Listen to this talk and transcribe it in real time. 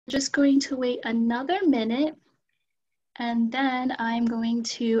just going to wait another minute, and then I'm going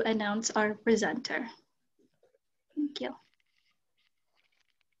to announce our presenter. Thank you.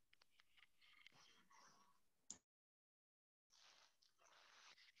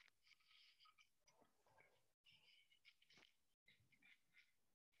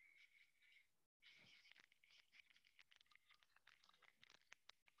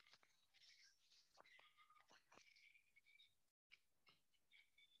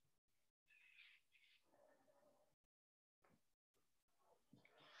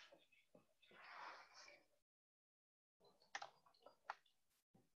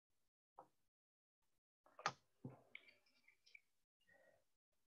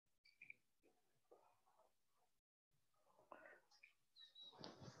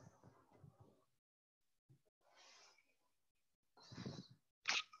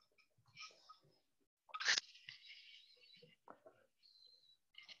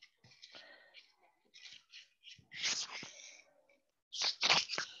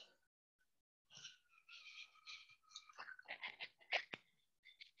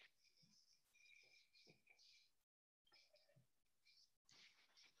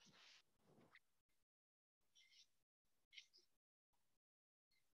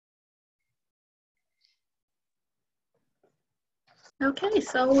 Okay,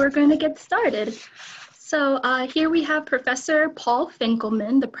 so we're going to get started. So here we have Professor Paul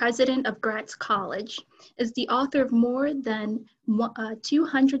Finkelman, the president of Gratz College, is the author of more than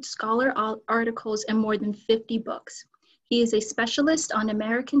 200 scholar articles and more than 50 books. He is a specialist on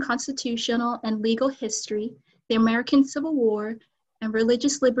American constitutional and legal history, the American Civil War, and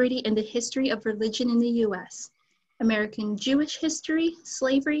religious liberty and the history of religion in the U.S., American Jewish history,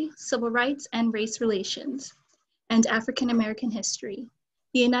 slavery, civil rights, and race relations, and African American history.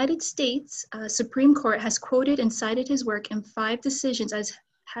 The United States Supreme Court has quoted and cited his work in 5 decisions, as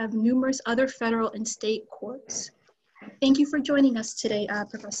have numerous other federal and state courts. Thank you for joining us today,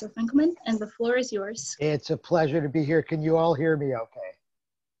 Professor Finkelman, and the floor is yours. It's a pleasure to be here. Can you all hear me okay?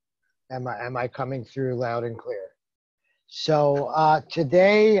 Am I coming through loud and clear? So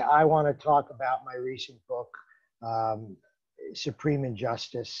today I want to talk about my recent book, Supreme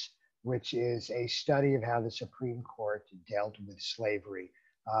Injustice, which is a study of how the Supreme Court dealt with slavery.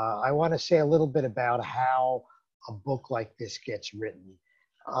 I want to say a little bit about how a book like this gets written.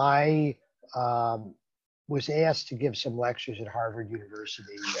 I was asked to give some lectures at Harvard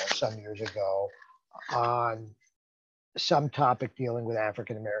University some years ago on some topic dealing with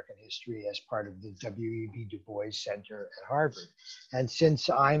African American history as part of the W.E.B. Du Bois Center at Harvard. And since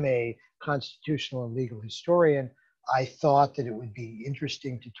I'm a constitutional and legal historian, I thought that it would be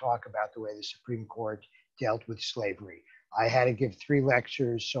interesting to talk about the way the Supreme Court dealt with slavery. I had to give 3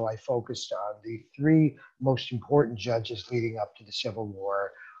 lectures, so I focused on the 3 most important judges leading up to the Civil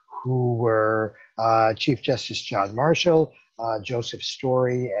War, who were Chief Justice John Marshall, Joseph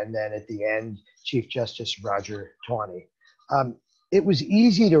Story, and then at the end, Chief Justice Roger Taney. It was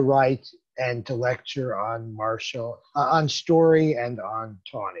easy to write and to lecture on Marshall, on Story and on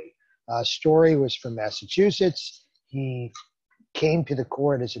Taney. Story was from Massachusetts. He came to the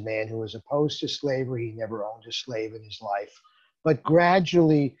court as a man who was opposed to slavery. He never owned a slave in his life. But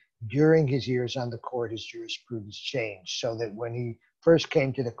gradually, during his years on the court, his jurisprudence changed, so that when he first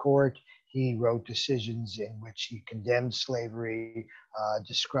came to the court, he wrote decisions in which he condemned slavery,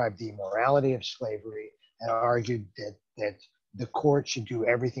 described the immorality of slavery, and argued that the court should do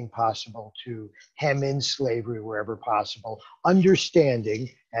everything possible to hem in slavery wherever possible, understanding,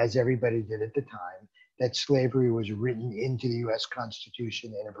 as everybody did at the time, that slavery was written into the U.S.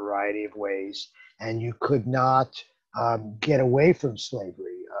 Constitution in a variety of ways, and you could not get away from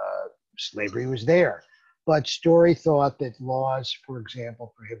slavery. Slavery was there. But Story thought that laws, for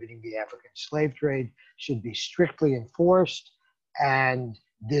example, prohibiting the African slave trade should be strictly enforced, and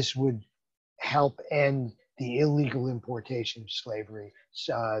this would help end the illegal importation of slavery.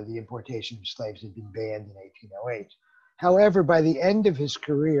 The importation of slaves had been banned in 1808. However, by the end of his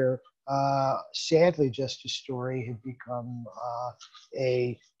career, sadly, Justice Story had become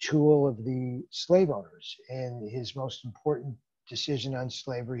a tool of the slave owners. In his most important decision on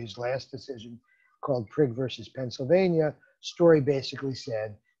slavery, his last decision, called Prigg versus Pennsylvania, Story basically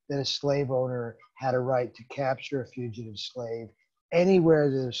said that a slave owner had a right to capture a fugitive slave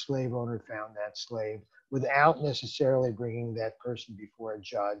anywhere that a slave owner found that slave without necessarily bringing that person before a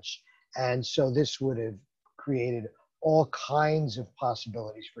judge. And so this would have created all kinds of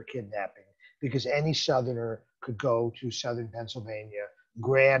possibilities for kidnapping, because any Southerner could go to Southern Pennsylvania,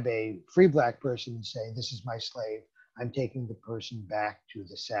 grab a free Black person and say, "This is my slave. I'm taking the person back to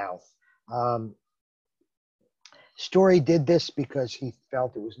the South." Story did this because he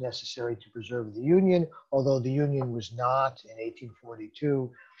felt it was necessary to preserve the Union, although the Union was not in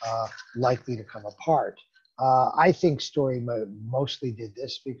 1842 likely to come apart. I think Story mostly did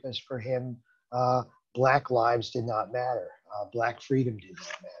this because for him, Black lives did not matter. Black freedom did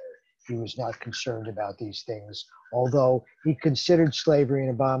not matter. He was not concerned about these things. Although he considered slavery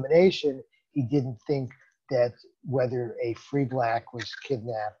an abomination, he didn't think that whether a free Black was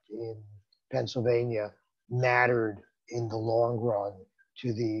kidnapped in Pennsylvania mattered in the long run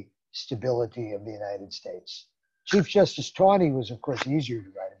to the stability of the United States. Chief Justice Taney was, of course, easier to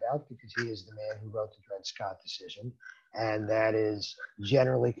write about because he is the man who wrote the Dred Scott decision, and that is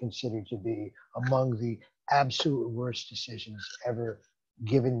generally considered to be among the absolute worst decisions ever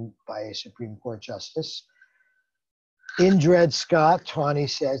given by a Supreme Court justice. In Dred Scott, Taney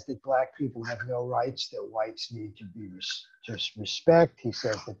says that Black people have no rights that whites need to be just respect. He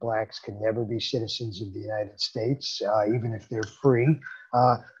says that Blacks can never be citizens of the United States, even if they're free.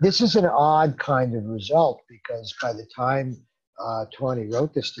 This is an odd kind of result because by the time Taney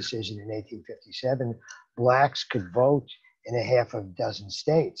wrote this decision in 1857, Blacks could vote in a half a dozen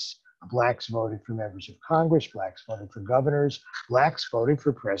states. Blacks voted for members of Congress, Blacks voted for governors, Blacks voted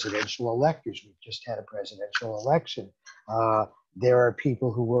for presidential electors. We've just had a presidential election. There are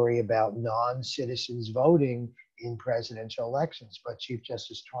people who worry about non-citizens voting in presidential elections, but Chief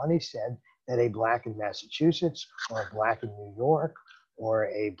Justice Taney said that a Black in Massachusetts or a Black in New York or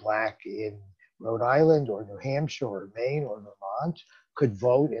a Black in Rhode Island or New Hampshire or Maine or Vermont could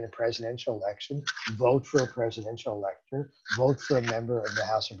vote in a presidential election, vote for a presidential elector, vote for a member of the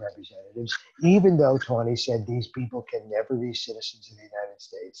House of Representatives, even though Taney said these people can never be citizens of the United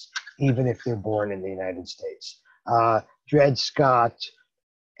States, even if they're born in the United States. Dred Scott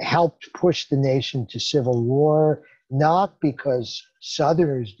helped push the nation to civil war, not because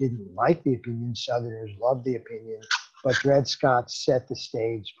Southerners didn't like the opinion, Southerners loved the opinion, but Dred Scott set the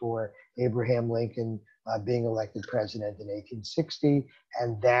stage for Abraham Lincoln being elected president in 1860,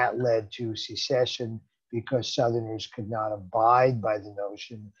 and that led to secession because Southerners could not abide by the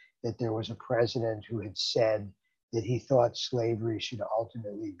notion that there was a president who had said that he thought slavery should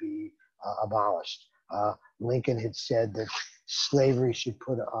ultimately be abolished. Lincoln had said that slavery should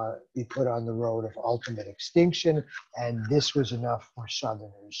be put on the road of ultimate extinction, and this was enough for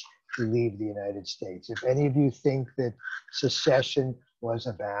Southerners to leave the United States. If any of you think that secession was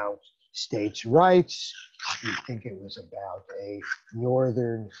about states' rights, if you think it was about a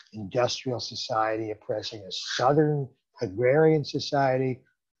Northern industrial society oppressing a Southern agrarian society,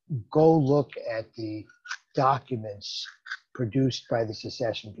 go look at the documents produced by the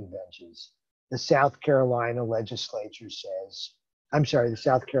secession conventions. The South Carolina legislature says, the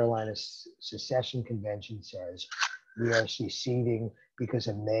South Carolina secession convention says, we are seceding because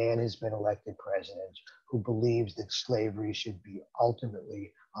a man has been elected president who believes that slavery should be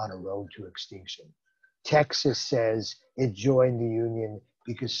ultimately on a road to extinction. Texas says it joined the Union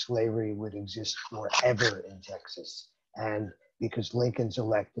because slavery would exist forever in Texas. And because Lincoln's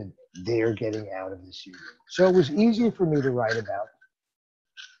elected, they're getting out of this union. So it was easier for me to write about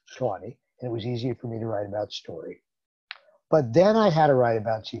Taney, and it was easier for me to write about Story. But then I had to write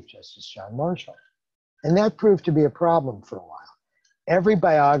about Chief Justice John Marshall. And that proved to be a problem for a while. Every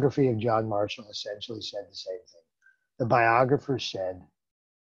biography of John Marshall essentially said the same thing. The biographers said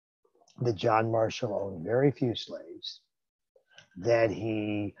that John Marshall owned very few slaves, that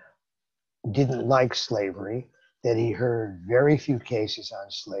he didn't like slavery, that he heard very few cases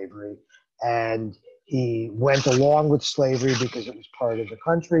on slavery, and he went along with slavery because it was part of the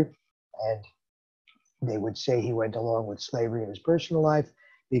country. And they would say he went along with slavery in his personal life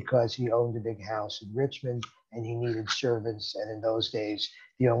because he owned a big house in Richmond and he needed servants. And in those days,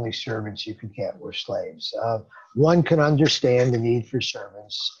 the only servants you could get were slaves. One can understand the need for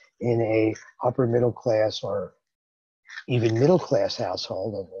servants in a upper middle class or even middle class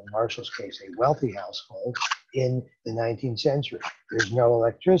household, and in Marshall's case, a wealthy household in the 19th century. There's no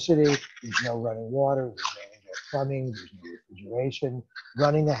electricity, there's no running water, there's no plumbing, there's no refrigeration.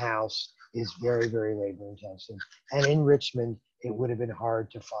 Running a house is very, very labor intensive. And in Richmond, it would have been hard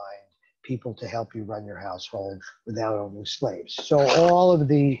to find people to help you run your household without owning slaves. So all of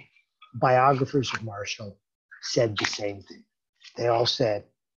the biographers of Marshall said the same thing. They all said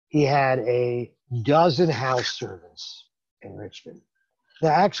he had a dozen house servants in Richmond. Now,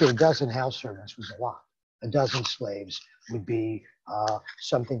 actually, a dozen house servants was a lot. A dozen slaves would be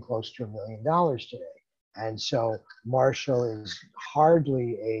something close to $1 million today. And so Marshall is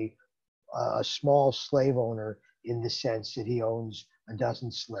hardly a small slave owner in the sense that he owns a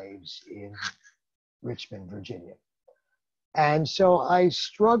dozen slaves in Richmond, Virginia. And so I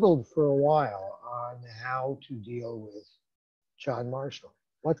struggled for a while on how to deal with John Marshall.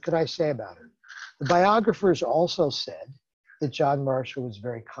 What could I say about him? The biographers also said that John Marshall was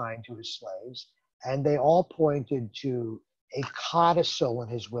very kind to his slaves, and they all pointed to a codicil in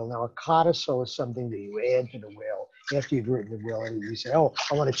his will. Now, a codicil is something that you add to the will after you've written the will, and you say, oh,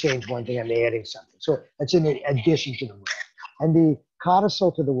 I want to change one thing, I'm adding something. So it's an addition to the will. And the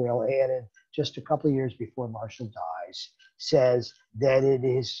codicil to the will, added just a couple of years before Marshall dies, says that it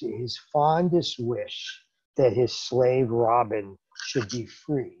is his fondest wish that his slave Robin should be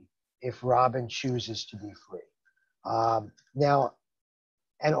free if Robin chooses to be free. Now,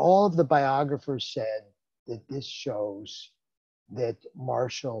 and all of the biographers said that this shows that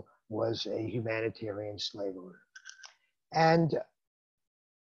Marshall was a humanitarian slave owner. And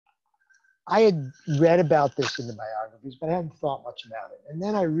I had read about this in the biographies, but I hadn't thought much about it. And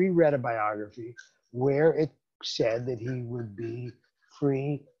then I reread a biography where it said that he would be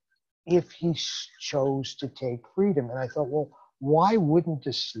free if he chose to take freedom. And I thought, well, why wouldn't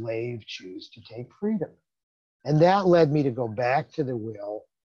a slave choose to take freedom? And that led me to go back to the will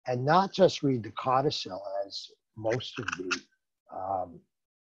and not just read the codicil, as most of the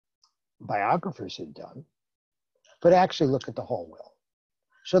biographers had done, but actually look at the whole will.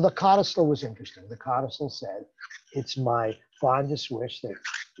 So the codicil was interesting. The codicil said, it's my fondest wish that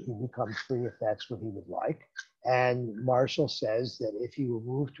he becomes free if that's what he would like. And Marshall says that if he will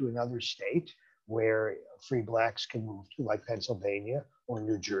move to another state where free blacks can move to, like Pennsylvania or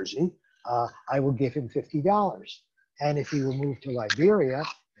New Jersey, I will give him $50. And if he will move to Liberia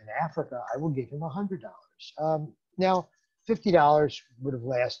in Africa, I will give him $100. Now, $50 would have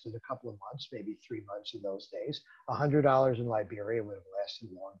lasted a couple of months, maybe 3 months in those days. $100 in Liberia would have lasted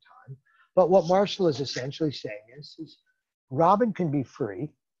a long time. But what Marshall is essentially saying is Robin can be free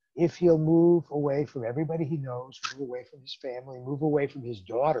if he'll move away from everybody he knows, move away from his family, move away from his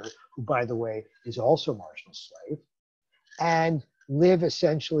daughter, who, by the way, is also Marshall's slave, and live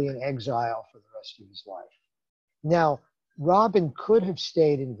essentially in exile for the rest of his life. Now, Robin could have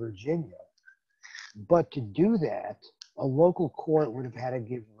stayed in Virginia, but to do that, a local court would have had to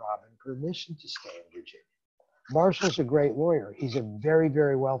give Robin permission to stay in Virginia. Marshall's a great lawyer. He's a very,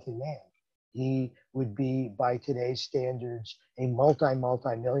 very wealthy man. He would be, by today's standards, a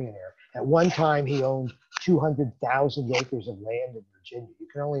multi-millionaire. At one time, he owned 200,000 acres of land in Virginia. You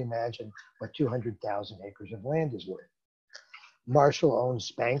can only imagine what 200,000 acres of land is worth. Marshall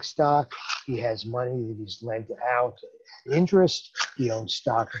owns bank stock. He has money that he's lent out at interest. He owns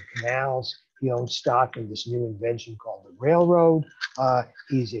stock in canals. He owns stock in this new invention called the railroad.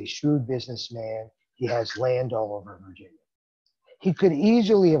 He's a shrewd businessman. He has land all over Virginia. He could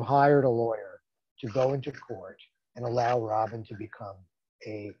easily have hired a lawyer to go into court and allow Robin to become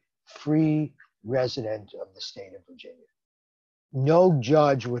a free resident of the state of Virginia. No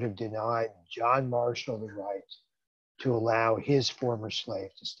judge would have denied John Marshall the right to allow his former slave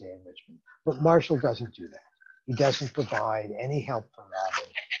to stay in Richmond. But Marshall doesn't do that. He doesn't provide any help for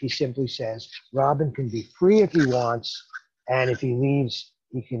Robin. He simply says, Robin can be free if he wants, and if he leaves,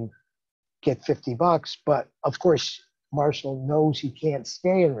 he can get $50. But of course, Marshall knows he can't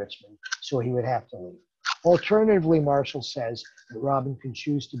stay in Richmond, so he would have to leave. Alternatively, Marshall says that Robin can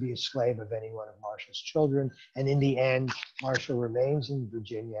choose to be a slave of any one of Marshall's children, and in the end, Marshall remains in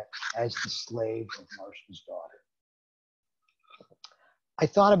Virginia as the slave of Marshall's daughter. I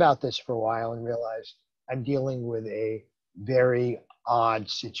thought about this for a while and realized I'm dealing with a very odd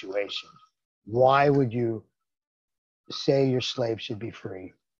situation. Why would you say your slave should be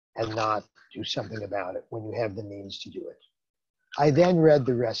free and not do something about it when you have the means to do it? I then read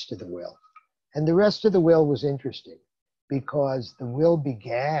the rest of the will. And the rest of the will was interesting because the will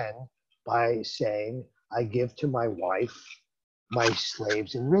began by saying, I give to my wife my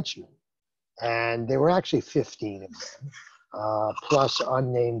slaves in Richmond. And there were actually 15 of them, plus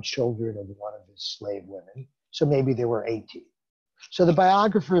unnamed children of one of his slave women. So maybe there were 18. So the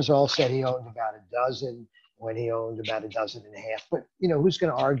biographers all said he owned about a dozen, when he owned about a dozen and a half. But, you know, who's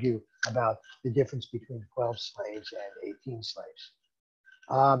going to argue about the difference between 12 slaves and 18 slaves?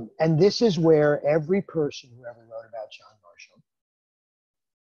 And this is where every person who ever wrote about John Marshall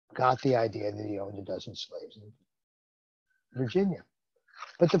got the idea that he owned a dozen slaves in Virginia.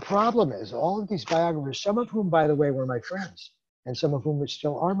 But the problem is all of these biographers, some of whom, by the way, were my friends, and some of whom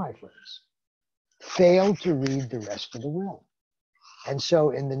still are my friends, failed to read the rest of the will. And so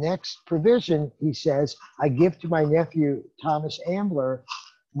in the next provision, he says, I give to my nephew, Thomas Ambler,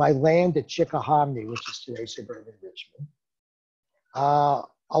 my land at Chickahominy, which is today suburban Richmond,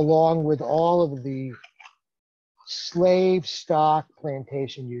 along with all of the slave stock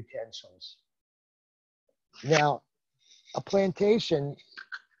plantation utensils. Now, a plantation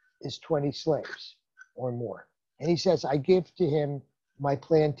is 20 slaves or more. And he says, I give to him my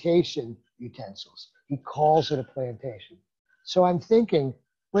plantation utensils. He calls it a plantation. So I'm thinking,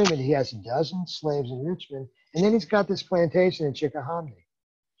 wait a minute, he has a dozen slaves in Richmond, and then he's got this plantation in Chickahominy.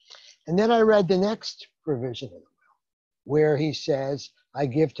 And then I read the next provision of the will, where he says, I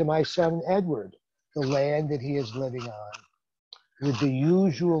give to my son Edward the land that he is living on with the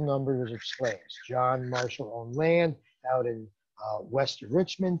usual numbers of slaves. John Marshall owned land out in west of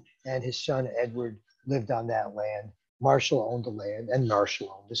Richmond, and his son Edward lived on that land. Marshall owned the land, and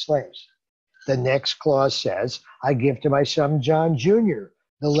Marshall owned the slaves. The next clause says, I give to my son John Jr.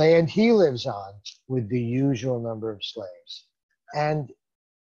 the land he lives on with the usual number of slaves. And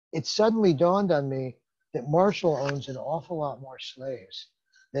it suddenly dawned on me that Marshall owns an awful lot more slaves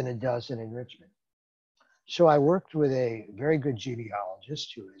than a dozen in Richmond. So I worked with a very good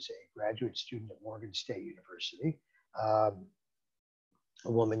genealogist who is a graduate student at Morgan State University, a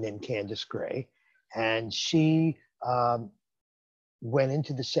woman named Candace Gray, and she went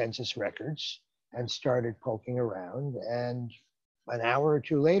into the census records and started poking around. And an hour or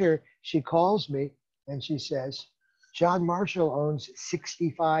two later, she calls me and she says, John Marshall owns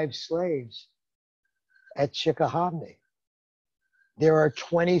 65 slaves at Chickahominy. There are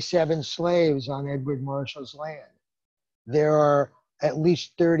 27 slaves on Edward Marshall's land. There are at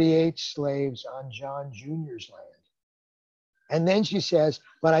least 38 slaves on John Jr.'s land. And then she says,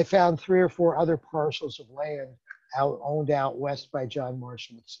 but I found 3 or 4 other parcels of land owned out west by John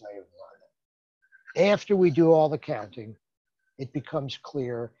Marshall with slaves on it. After we do all the counting, it becomes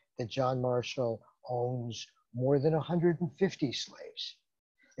clear that John Marshall owns more than 150 slaves.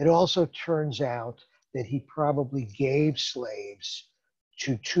 It also turns out that he probably gave slaves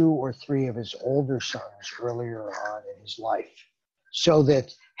to 2 or 3 of his older sons earlier on in his life, so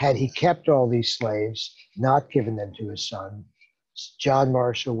that had he kept all these slaves, not given them to his son, John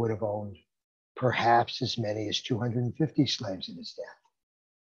Marshall would have owned perhaps as many as 250 slaves at his death.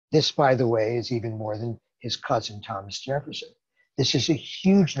 This, by the way, is even more than his cousin Thomas Jefferson. This is a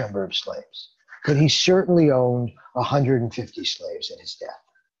huge number of slaves, but he certainly owned 150 slaves at his death.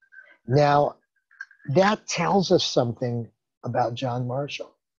 Now, that tells us something about John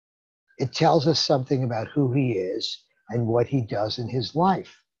Marshall. It tells us something about who he is and what he does in his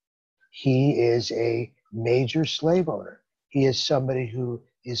life. He is a major slave owner. He is somebody who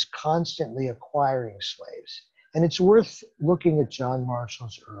is constantly acquiring slaves. And it's worth looking at John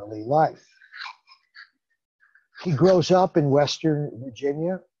Marshall's early life. He grows up in Western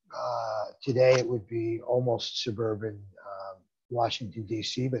Virginia. Today it would be almost suburban Washington,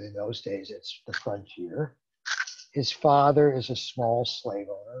 D.C., but in those days it's the frontier. His father is a small slave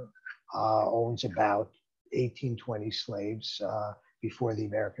owner, owns about 18-20 slaves before the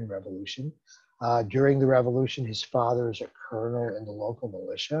American Revolution. During the Revolution, his father is a colonel in the local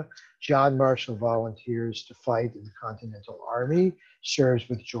militia. John Marshall volunteers to fight in the Continental Army, serves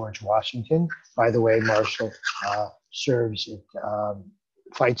with George Washington. By the way, Marshall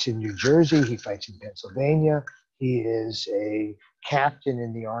fights in New Jersey, he fights in Pennsylvania. He is a captain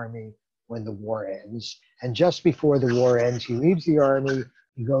in the Army when the war ends. And just before the war ends, he leaves the Army,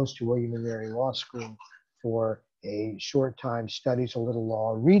 he goes to William and Mary Law School for a short time, studies a little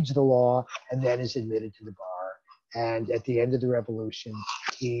law, reads the law, and then is admitted to the bar. And at the end of the Revolution,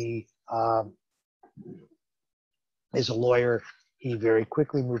 he is a lawyer. He very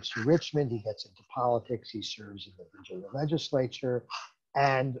quickly moves to Richmond. He gets into politics. He serves in the Virginia legislature.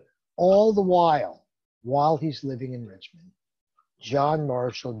 And all the while he's living in Richmond, John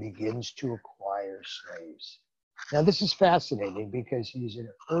Marshall begins to acquire slaves. Now, this is fascinating because he's an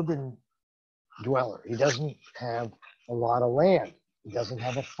urban dweller. He doesn't have a lot of land. He doesn't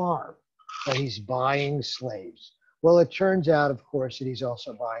have a farm, but he's buying slaves. Well, it turns out, of course, that he's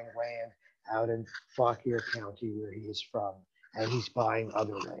also buying land out in Fauquier County, where he is from, and he's buying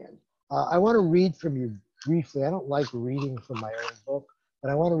other land. I want to read from you briefly. I don't like reading from my own book, but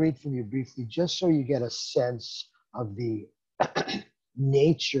I want to read from you briefly just so you get a sense of the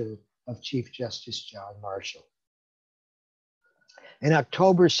nature of Chief Justice John Marshall. In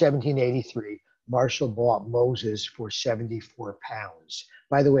October 1783, Marshall bought Moses for 74 pounds.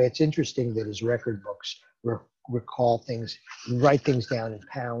 By the way, it's interesting that his record books write things down in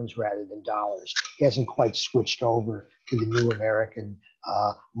pounds rather than dollars. He hasn't quite switched over to the new American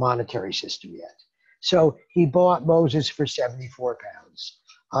monetary system yet. So he bought Moses for 74 pounds.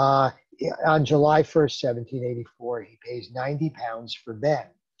 On July 1st, 1784, he pays 90 pounds for Ben,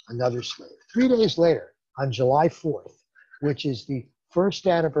 another slave. 3 days later, on July 4th, which is the first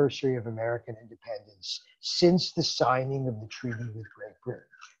anniversary of American independence since the signing of the treaty with Great Britain.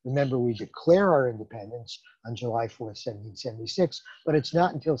 Remember, we declare our independence on July 4th, 1776, but it's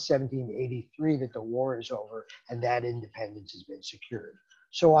not until 1783 that the war is over and that independence has been secured.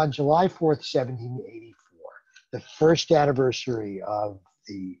 So on July 4th, 1784, the first anniversary of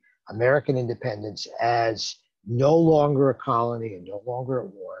the American independence as no longer a colony and no longer at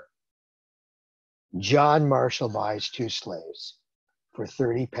war, John Marshall buys 2 slaves for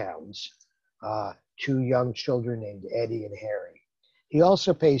 30 pounds, 2 young children named Eddie and Harry. He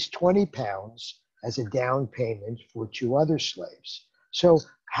also pays 20 pounds as a down payment for 2 other slaves. So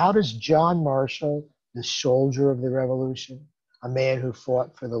how does John Marshall, the soldier of the Revolution, a man who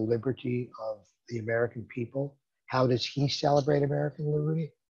fought for the liberty of the American people, how does he celebrate American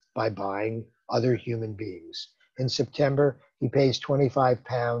liberty? By buying other human beings. In September, he pays 25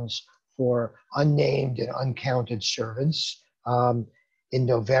 pounds for unnamed and uncounted servants. In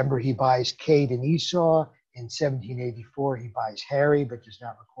November, he buys Kate and Esau. In 1784, he buys Harry, but does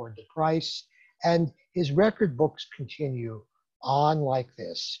not record the price. And his record books continue on like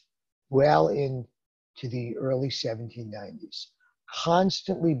this, well into the early 1790s,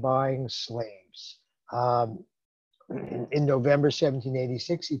 constantly buying slaves. In November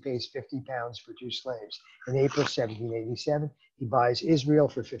 1786, he pays 50 pounds for 2 slaves. In April 1787, he buys Israel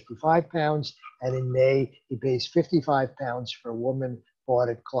for 55 pounds. And in May, he pays 55 pounds for a woman bought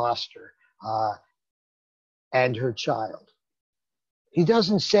at Gloucester and her child. He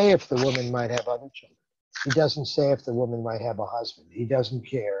doesn't say if the woman might have other children. He doesn't say if the woman might have a husband. He doesn't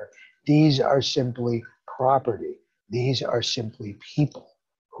care. These are simply property. These are simply people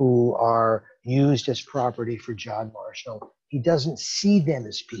who are used as property for John Marshall. He doesn't see them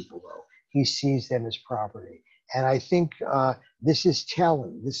as people, though. He sees them as property. And I think this is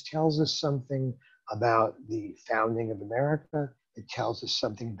telling. This tells us something about the founding of America. It tells us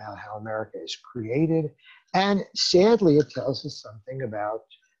something about how America is created. And sadly, it tells us something about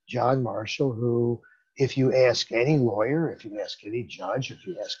John Marshall, who, if you ask any lawyer, if you ask any judge, if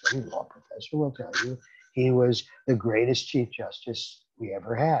you ask any law professor, will tell you he was the greatest Chief Justice we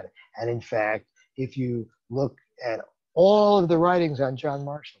ever had. And in fact, if you look at all of the writings on John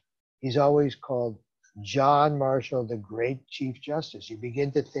Marshall, he's always called John Marshall, the great Chief Justice. You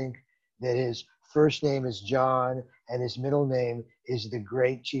begin to think that his first name is John and his middle name is the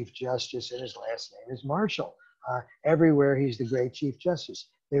great Chief Justice and his last name is Marshall. Everywhere he's the great Chief Justice.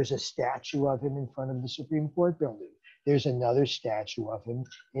 There's a statue of him in front of the Supreme Court building. There's another statue of him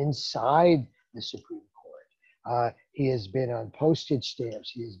inside the Supreme Court. He has been on postage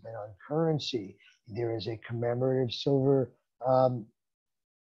stamps. He has been on currency. There is a commemorative silver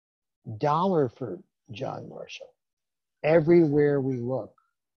dollar for John Marshall. Everywhere we look,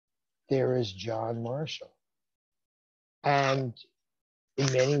 there is John Marshall. And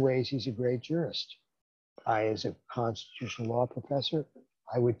in many ways, he's a great jurist. As a constitutional law professor,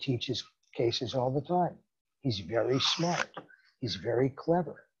 I would teach his cases all the time. He's very smart. He's very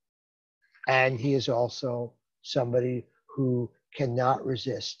clever. And he is also somebody who cannot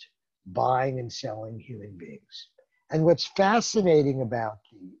resist buying and selling human beings. And what's fascinating about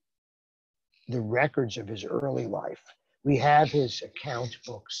the records of his early life, we have his account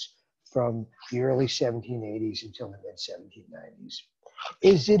books from the early 1780s until the mid-1790s,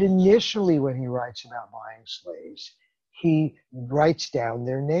 is that initially when he writes about buying slaves, he writes down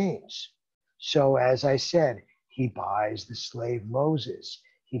their names. So as I said, he buys the slave Moses.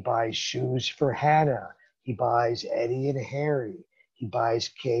 He buys shoes for Hannah. He buys Eddie and Harry. He buys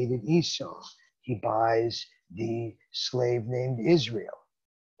Kate and Esau. He buys the slave named Israel.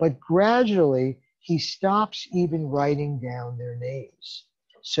 But gradually, he stops even writing down their names.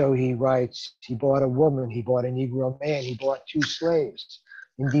 So he writes, he bought a woman, he bought a Negro man, he bought 2 slaves.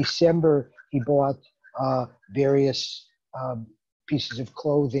 In December, he bought various pieces of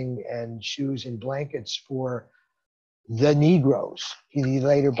clothing and shoes and blankets for the Negroes. He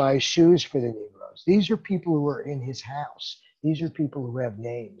later buys shoes for the Negroes. These are people who are in his house. These are people who have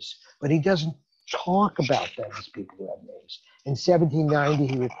names, but he doesn't talk about them as people who have names. In 1790,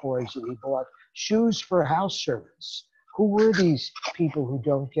 he records that he bought shoes for house servants. Who were these people who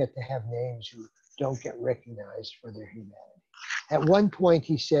don't get to have names, who don't get recognized for their humanity? At one point,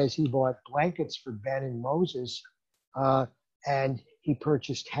 he says he bought blankets for Ben and Moses, and he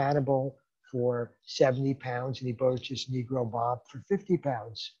purchased Hannibal for 70 pounds, and he purchased Negro Bob for 50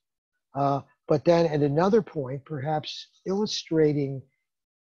 pounds. But then at another point, perhaps illustrating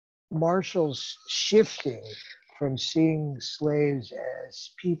Marshall's shifting from seeing slaves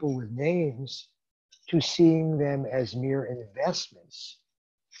as people with names to seeing them as mere investments,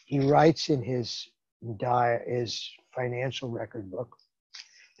 he writes in his financial record book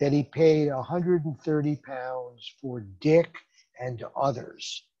that he paid 130 pounds for Dick and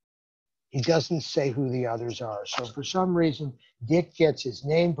others. He doesn't say who the others are. So for some reason, Dick gets his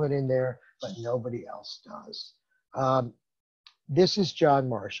name put in there, but nobody else does. This is John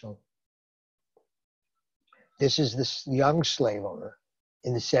Marshall. This is this young slave owner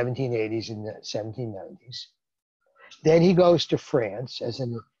in the 1780s and the 1790s. Then he goes to France as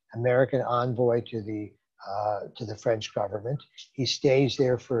an American envoy to the French government. He stays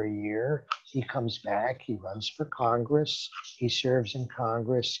there for a year. He comes back. He runs for Congress. He serves in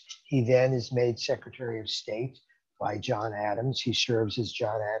Congress. He then is made Secretary of State by John Adams. He serves as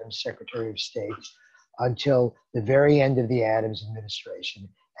John Adams Secretary of State until the very end of the Adams administration,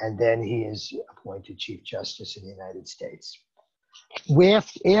 and then he is appointed Chief Justice of the United States.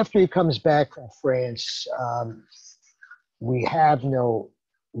 After he comes back from France, we have no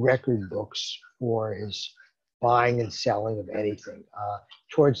record books for his buying and selling of anything.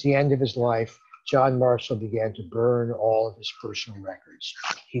 Towards the end of his life, John Marshall began to burn all of his personal records.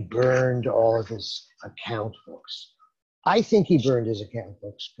 He burned all of his account books. I think he burned his account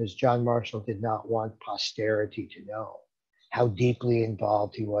books because John Marshall did not want posterity to know how deeply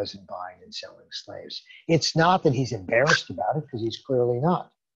involved he was in buying and selling slaves. It's not that he's embarrassed about it, because he's clearly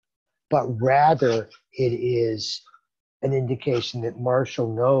not, but rather it is an indication that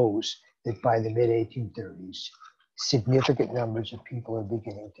Marshall knows that by the mid-1830s, significant numbers of people are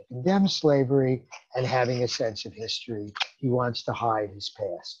beginning to condemn slavery, and having a sense of history, he wants to hide his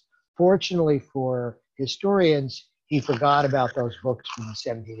past. Fortunately for historians, he forgot about those books from the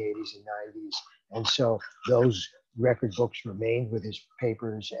 1780s and 90s, and so those record books remained with his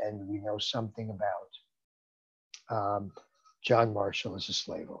papers, and we know something about John Marshall as a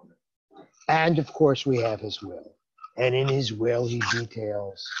slave owner. And of course, we have his will. And in his will, he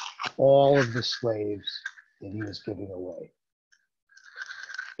details all of the slaves that he was giving away.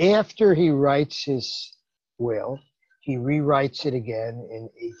 After he writes his will, he rewrites it again in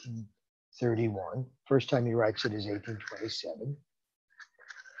 1831. First time he writes it is 1827.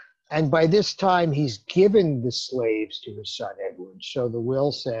 And by this time, he's given the slaves to his son Edward. So the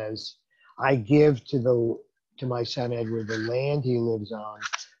will says, I give to my son Edward the land he lives on,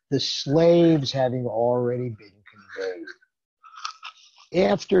 the slaves having already been conveyed.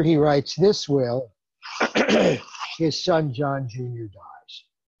 After he writes this will, his son John Jr. dies.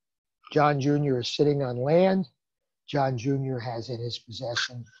 John Jr. is sitting on land. John Jr. has in his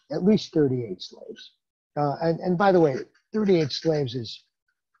possession at least 38 slaves. And by the way, 38 slaves is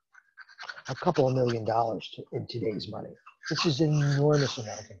a couple of $1 million in today's money. This is an enormous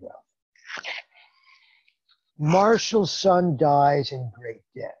amount of wealth. Marshall's son dies in great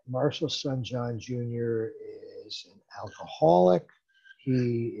debt. Marshall's son, John Jr., is an alcoholic.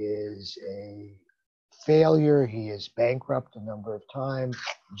 He is a failure. He is bankrupt a number of times.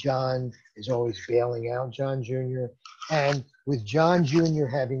 John is always bailing out John Jr. And with John Jr.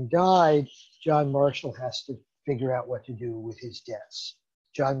 having died, John Marshall has to figure out what to do with his debts.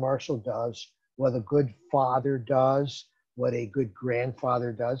 John Marshall does what a good father does, what a good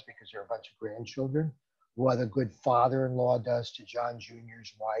grandfather does, because there are a bunch of grandchildren, what a good father-in-law does to John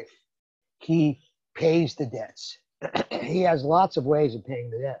Jr.'s wife. He pays the debts. He has lots of ways of paying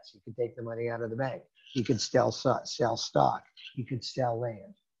the debts. He could take the money out of the bank. He could sell stock. He could sell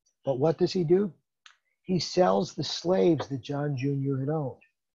land. But what does he do? He sells the slaves that John Jr. had owned.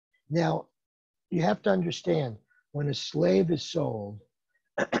 Now, you have to understand, when a slave is sold,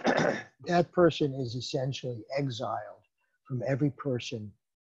 that person is essentially exiled from every person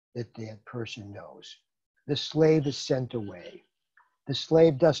that that person knows. The slave is sent away. The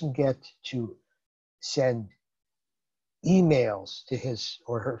slave doesn't get to send emails to his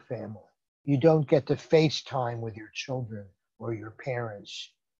or her family. You don't get to FaceTime with your children or your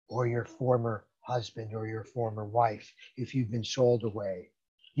parents or your former husband or your former wife if you've been sold away.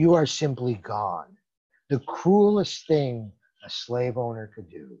 You are simply gone. The cruelest thing a slave owner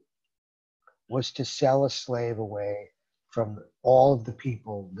could do was to sell a slave away from all of the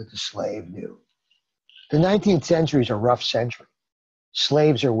people that the slave knew. The 19th century is a rough century.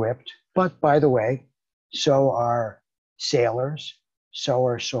 Slaves are whipped, but by the way, so are sailors, so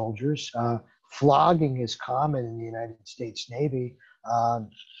are soldiers. Flogging is common in the United States Navy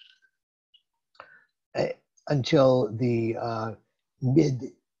until the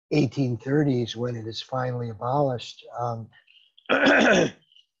mid-1830s, when it is finally abolished.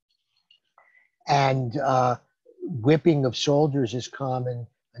 And whipping of soldiers is common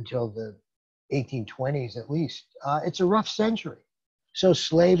until the 1820s at least. It's a rough century. So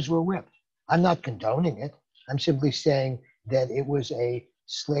slaves were whipped. I'm not condoning it. I'm simply saying that it was a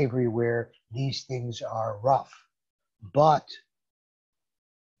slavery where these things are rough. But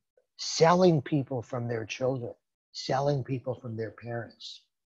selling people from their children, selling people from their parents,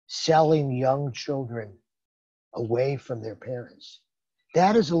 selling young children away from their parents.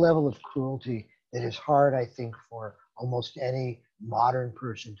 That is a level of cruelty that is hard, I think, for almost any modern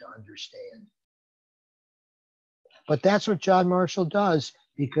person to understand. But that's what John Marshall does,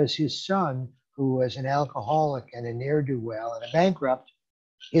 because his son, who was an alcoholic and a ne'er-do-well and a bankrupt,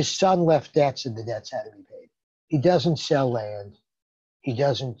 his son left debts and the debts had to be paid. He doesn't sell land. He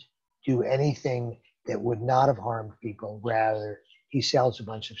doesn't do anything that would not have harmed people. Rather, he sells a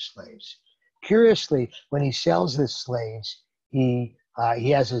bunch of slaves. Curiously, when he sells the slaves, he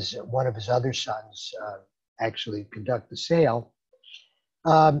has one of his other sons actually conduct the sale.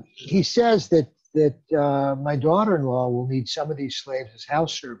 He says that my daughter-in-law will need some of these slaves as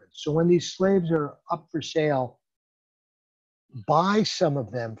house servants. So when these slaves are up for sale, buy some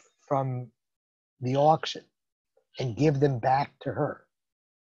of them from the auction and give them back to her.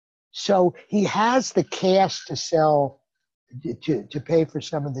 So he has the cash to sell, to pay for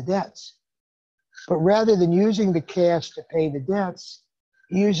some of the debts. But rather than using the cash to pay the debts,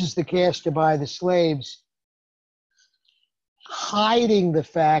 he uses the cash to buy the slaves, hiding the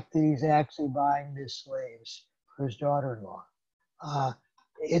fact that he's actually buying these slaves for his daughter-in-law.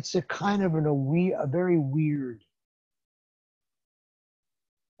 It's a kind of a very weird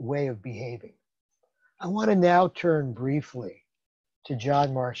way of behaving. I want to now turn briefly to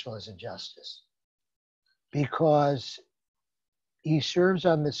John Marshall as a justice, because he serves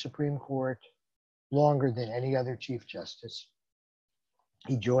on the Supreme Court longer than any other Chief Justice.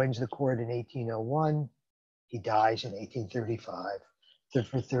 He joins the court in 1801. He dies in 1835. So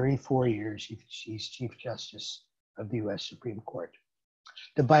for 34 years, he's Chief Justice of the U.S. Supreme Court.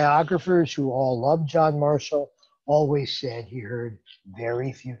 The biographers, who all loved John Marshall, always said he heard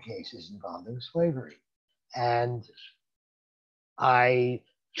very few cases involving slavery. And I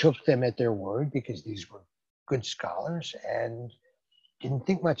took them at their word, because these were good scholars, and didn't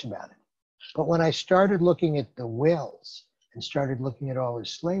think much about it. But when I started looking at the wills and started looking at all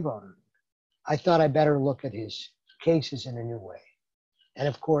his slave owners, I thought I better look at his cases in a new way. And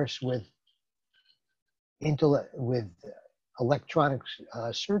of course, with electronic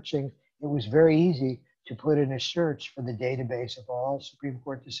searching, it was very easy to put in a search for the database of all Supreme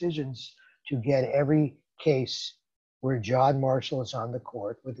Court decisions to get every case where John Marshall is on the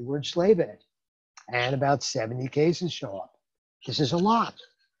court with the word slave in it. And about 70 cases show up. This is a lot.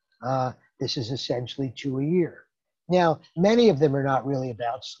 This is essentially 2 a year. Now, many of them are not really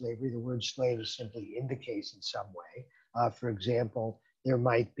about slavery. The word slave is simply in the case in some way. For example, there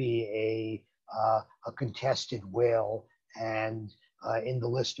might be a contested will, and in the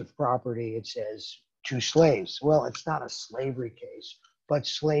list of property it says 2 slaves. Well, it's not a slavery case, but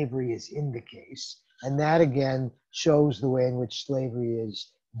slavery is in the case. And that again shows the way in which slavery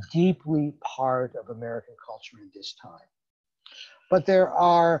is deeply part of American culture at this time. But there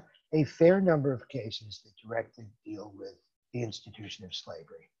are a fair number of cases that directly deal with the institution of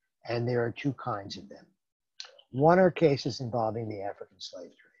slavery. And there are 2 kinds of them. One are cases involving the African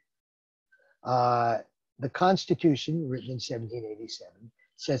slave trade. The Constitution, written in 1787,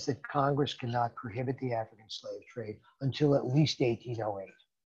 says that Congress cannot prohibit the African slave trade until at least 1808.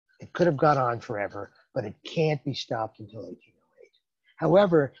 It could have gone on forever, but it can't be stopped until 1808.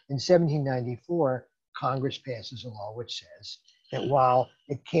 However, in 1794, Congress passes a law which says that while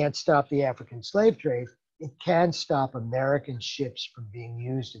it can't stop the African slave trade, it can stop American ships from being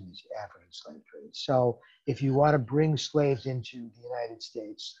used in the African slave trade. So if you want to bring slaves into the United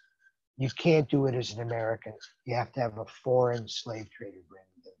States, you can't do it as an American. You have to have a foreign slave trader bring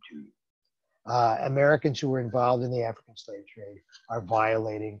them to you. Americans who were involved in the African slave trade are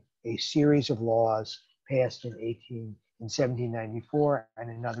violating a series of laws passed in 1794, and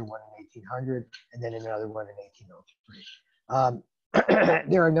another one in 1800, and then another one in 1803.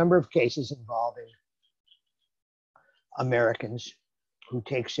 There are a number of cases involving Americans who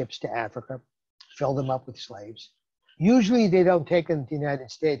take ships to Africa, fill them up with slaves. Usually they don't take them to the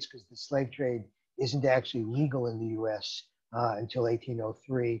United States because the slave trade isn't actually legal in the U.S. Until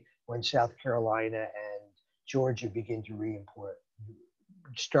 1803, when South Carolina and Georgia begin to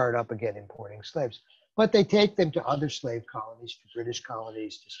start up again importing slaves. But they take them to other slave colonies, to British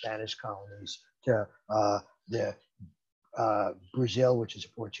colonies, to Spanish colonies, to Brazil, which is a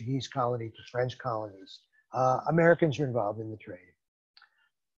Portuguese colony, to French colonies. Americans are involved in the trade.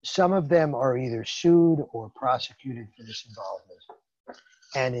 Some of them are either sued or prosecuted for this involvement.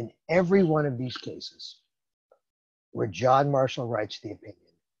 And in every one of these cases where John Marshall writes the opinion,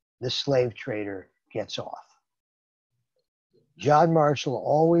 the slave trader gets off. John Marshall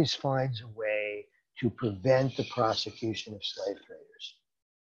always finds a way to prevent the prosecution of slave traders.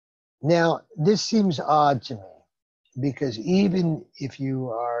 Now, this seems odd to me, because even if you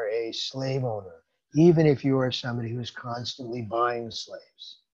are a slave owner, even if you are somebody who's constantly buying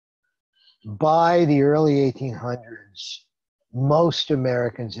slaves, by the early 1800s, most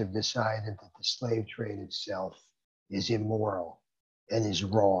Americans have decided that the slave trade itself is immoral and is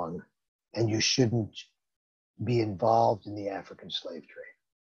wrong, and you shouldn't be involved in the African slave trade.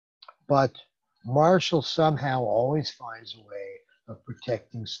 But Marshall somehow always finds a way of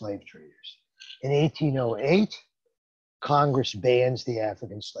protecting slave traders. In 1808, Congress bans the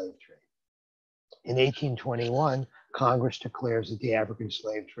African slave trade. In 1821, Congress declares that the African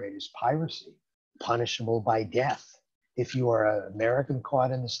slave trade is piracy, punishable by death. If you are an American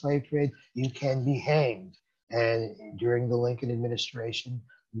caught in the slave trade, you can be hanged. And during the Lincoln administration,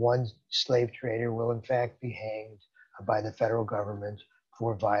 one slave trader will in fact be hanged by the federal government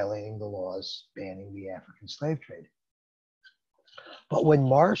for violating the laws banning the African slave trade. But when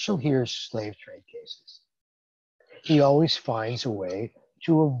Marshall hears slave trade cases, he always finds a way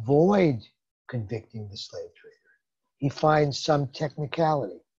to avoid convicting the slave trader. He finds some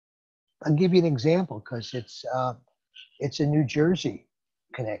technicality. I'll give you an example because it's a New Jersey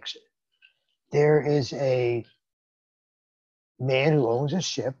connection. There is a man who owns a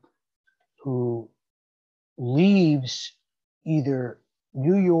ship who leaves either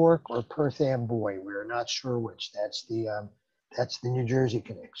New York or Perth Amboy. We're not sure which. That's the New Jersey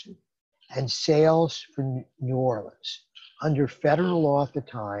connection, and sails for New Orleans. Under federal law at the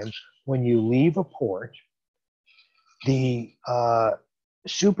time, when you leave a port, the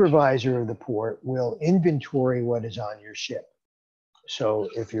supervisor of the port will inventory what is on your ship. So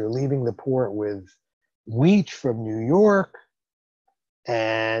if you're leaving the port with wheat from New York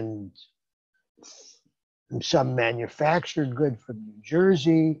and some manufactured good from New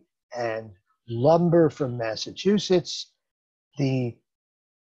Jersey and lumber from Massachusetts, the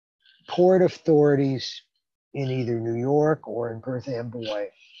port authorities in either New York or in Perth Amboy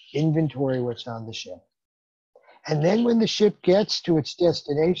inventory what's on the ship. And then when the ship gets to its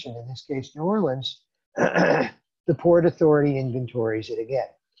destination, in this case, New Orleans, the port authority inventories it again.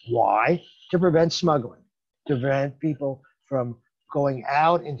 Why? To prevent smuggling, to prevent people from going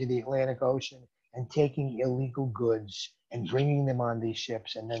out into the Atlantic Ocean and taking illegal goods and bringing them on these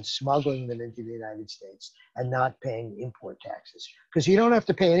ships and then smuggling them into the United States and not paying import taxes. Because you don't have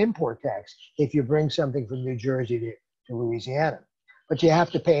to pay an import tax if you bring something from New Jersey to Louisiana. But you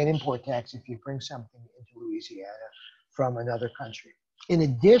have to pay an import tax if you bring something into Louisiana from another country. In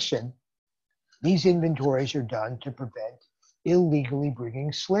addition, these inventories are done to prevent illegally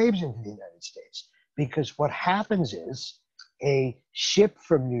bringing slaves into the United States. Because what happens is a ship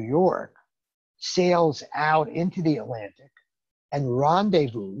from New York sails out into the Atlantic and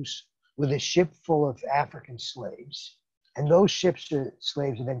rendezvous with a ship full of African slaves. And those slaves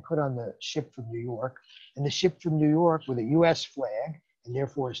are then put on the ship from New York. And the ship from New York with a U.S. flag, and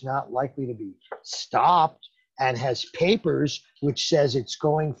therefore is not likely to be stopped, and has papers which says it's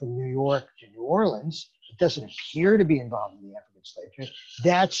going from New York to New Orleans, it doesn't appear to be involved in the African slave trade,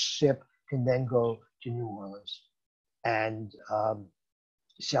 that ship can then go to New Orleans and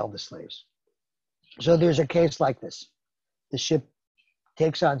sell the slaves. So there's a case like this. The ship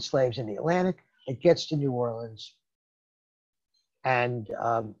takes on slaves in the Atlantic, it gets to New Orleans, and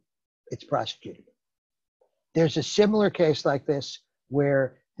it's prosecuted. There's a similar case like this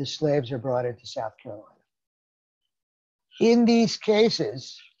where the slaves are brought into South Carolina. In these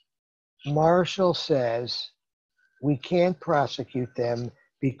cases, Marshall says we can't prosecute them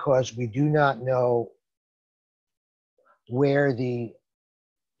because we do not know where the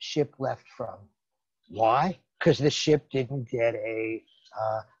ship left from. Why? Because the ship didn't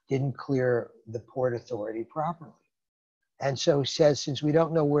clear the port authority properly. And so he says, since we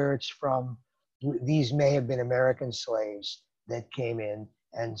don't know where it's from, these may have been American slaves that came in,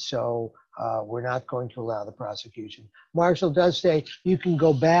 and so we're not going to allow the prosecution. Marshall does say you can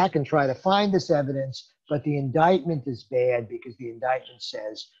go back and try to find this evidence, but the indictment is bad because the indictment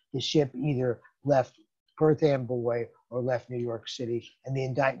says the ship either left Perth Amboy or left New York City, and the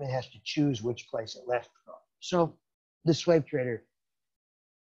indictment has to choose which place it left from. So the slave trader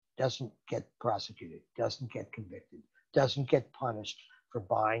doesn't get prosecuted, doesn't get convicted, doesn't get punished for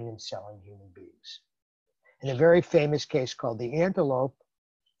buying and selling human beings. In a very famous case called the Antelope,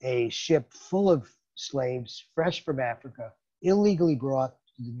 a ship full of slaves, fresh from Africa, illegally brought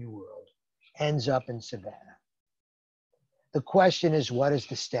to the New World, ends up in Savannah. The question is, what is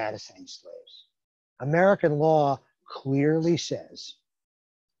the status of these slaves? American law clearly says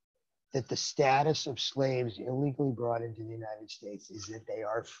that the status of slaves illegally brought into the United States is that they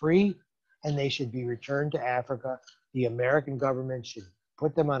are free and they should be returned to Africa. The American government should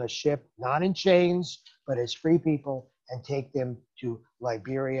put them on a ship, not in chains, but as free people, and take them to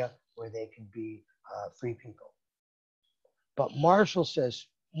Liberia where they can be free people. But Marshall says,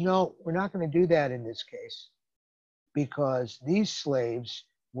 no, we're not going to do that in this case because these slaves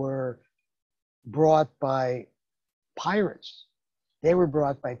were brought by pirates. They were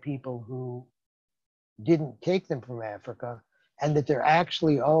brought by people who didn't take them from Africa, and that they're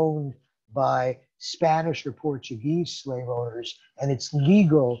actually owned by Spanish or Portuguese slave owners, and it's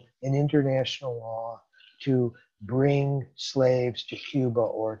legal in international law to bring slaves to Cuba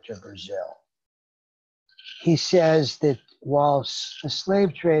or to Brazil. He says that while the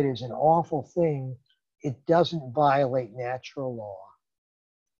slave trade is an awful thing, it doesn't violate natural law.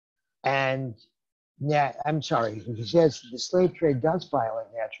 And I'm sorry, he says the slave trade does violate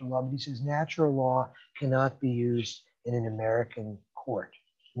natural law, but he says natural law cannot be used in an American court.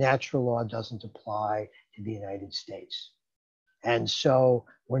 Natural law doesn't apply to the United States. And so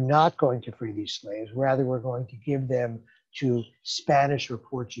we're not going to free these slaves. Rather, we're going to give them to Spanish or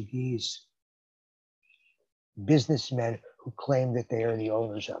Portuguese businessmen who claim that they are the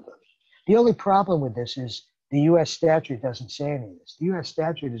owners of them. The only problem with this is the U.S. statute doesn't say any of this. The U.S.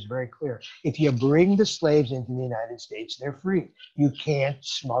 statute is very clear. If you bring the slaves into the United States, they're free. You can't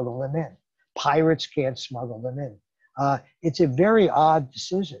smuggle them in. Pirates can't smuggle them in. It's a very odd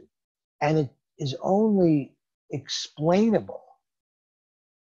decision, and it is only explainable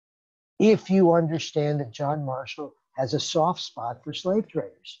if you understand that John Marshall has a soft spot for slave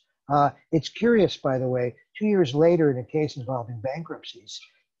traders. It's curious, by the way, 2 years later in a case involving bankruptcies,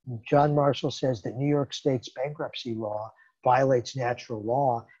 John Marshall says that New York State's bankruptcy law violates natural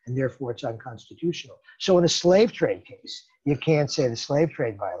law and therefore it's unconstitutional. So in a slave trade case, you can't say the slave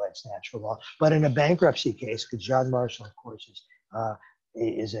trade violates natural law, but in a bankruptcy case, because John Marshall, of course,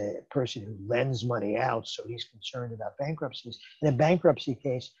 is a person who lends money out, so he's concerned about bankruptcies. In a bankruptcy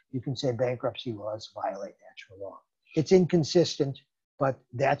case, you can say bankruptcy laws violate natural law. It's inconsistent, but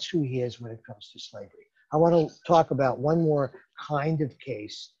that's who he is when it comes to slavery. I want to talk about one more kind of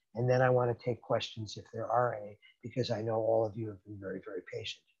case, and then I want to take questions if there are any, because I know all of you have been very, very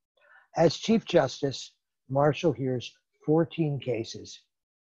patient. As Chief Justice, Marshall hears 14 cases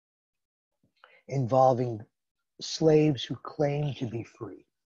involving slaves who claim to be free.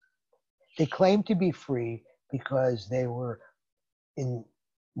 They claim to be free because they were, in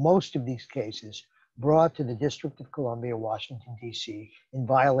most of these cases, brought to the District of Columbia, Washington, D.C., in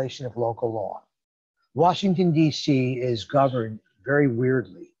violation of local law. Washington, D.C. is governed very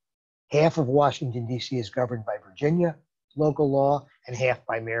weirdly. Half of Washington, D.C. is governed by Virginia local law and half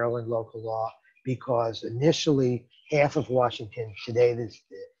by Maryland local law, because initially half of Washington, today the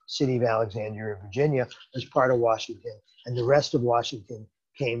city of Alexandria, Virginia, was part of Washington, and the rest of Washington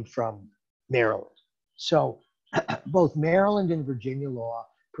came from Maryland. So both Maryland and Virginia law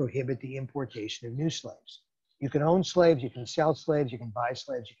prohibit the importation of new slaves. You can own slaves, you can sell slaves, you can buy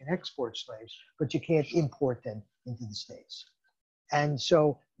slaves, you can export slaves, but you can't import them into the States. And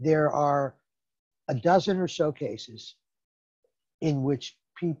so there are a dozen or so cases in which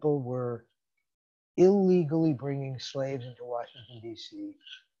people were illegally bringing slaves into Washington, D.C.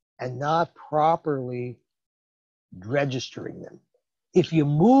 and not properly registering them. If you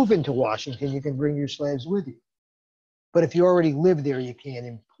move into Washington, you can bring your slaves with you. But if you already live there, you can't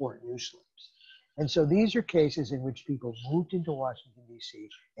import new slaves. And so these are cases in which people moved into Washington, D.C.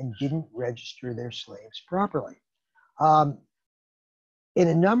 and didn't register their slaves properly. In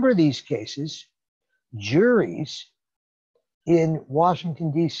a number of these cases, juries in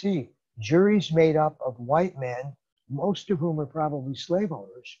Washington, D.C., juries made up of white men, most of whom are probably slave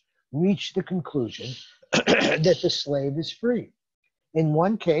owners, reached the conclusion that the slave is free. In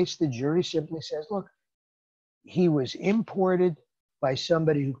one case, the jury simply says, look, he was imported by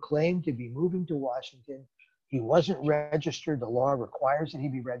somebody who claimed to be moving to Washington. He wasn't registered. The law requires that he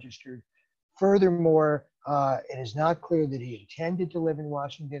be registered. Furthermore, it is not clear that he intended to live in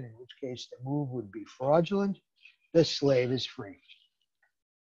Washington, in which case the move would be fraudulent. The slave is free.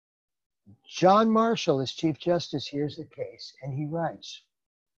 John Marshall, as Chief Justice, hears the case, and he writes,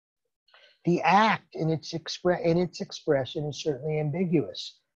 the act in its expression is certainly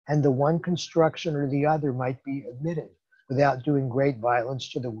ambiguous, and the one construction or the other might be admitted without doing great violence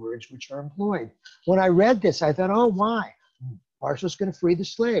to the words which are employed. When I read this, I thought, oh, why? Marshall's going to free the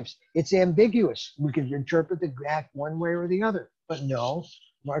slaves. It's ambiguous. We can interpret the act one way or the other. But no,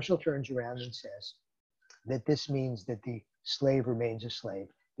 Marshall turns around and says that this means that the slave remains a slave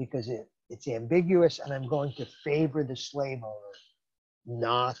because it's ambiguous, and I'm going to favor the slave owner,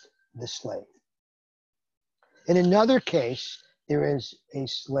 not the slave. In another case, there is a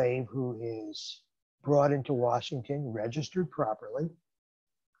slave who is brought into Washington, registered properly,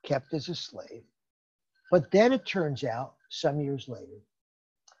 kept as a slave. But then it turns out, some years later,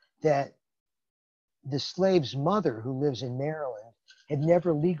 that the slave's mother, who lives in Maryland, had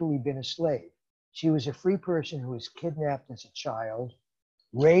never legally been a slave. She was a free person who was kidnapped as a child,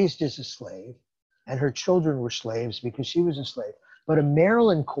 raised as a slave, and her children were slaves because she was a slave. But a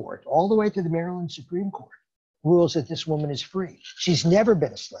Maryland court, all the way to the Maryland Supreme Court, rules that this woman is free. She's never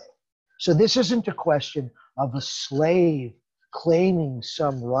been a slave. So this isn't a question of a slave claiming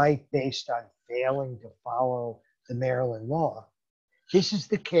some right based on failing to follow the Maryland law. This is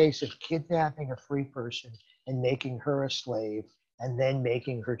the case of kidnapping a free person and making her a slave, and then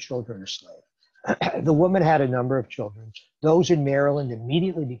making her children a slave. The woman had a number of children. Those in Maryland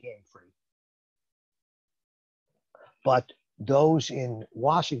immediately became free. But those in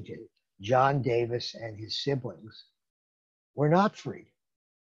Washington, John Davis and his siblings, were not freed.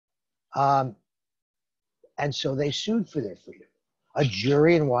 And so they sued for their freedom. A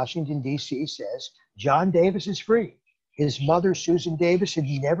jury in Washington, D.C. says John Davis is free. His mother, Susan Davis, had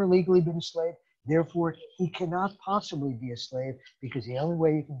never legally been a slave. Therefore, he cannot possibly be a slave, because the only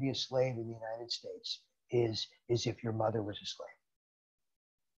way you can be a slave in the United States is if your mother was a slave.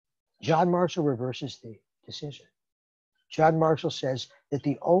 John Marshall reverses the decision. John Marshall says that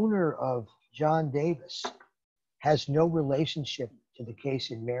the owner of John Davis has no relationship to the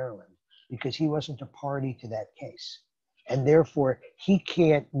case in Maryland because he wasn't a party to that case. And therefore, he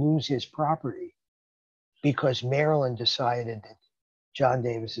can't lose his property because Maryland decided that John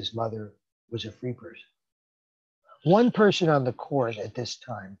Davis's mother was a free person. One person on the court at this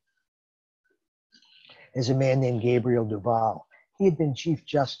time is a man named Gabriel Duval. He had been Chief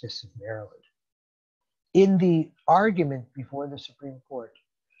Justice of Maryland. In the argument before the Supreme Court,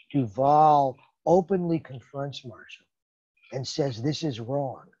 Duval openly confronts Marshall and says, this is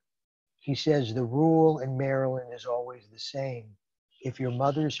wrong. He says, the rule in Maryland is always the same. If your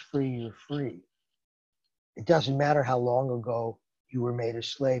mother's free, you're free. It doesn't matter how long ago you were made a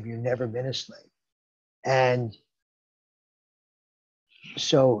slave, you've never been a slave. And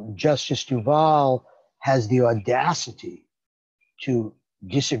so Justice Duval has the audacity to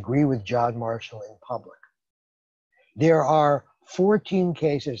disagree with John Marshall in public. There are 14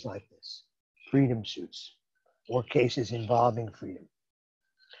 cases like this, freedom suits, or cases involving freedom.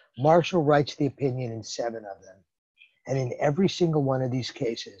 Marshall writes the opinion in 7 of them. And in every single one of these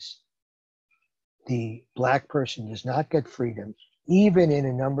cases, the Black person does not get freedom, even in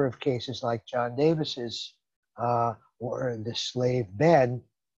a number of cases like John Davis's or the slave Ben,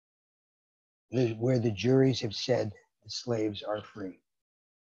 where the juries have said the slaves are free.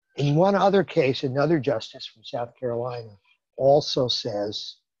 In one other case, another justice from South Carolina also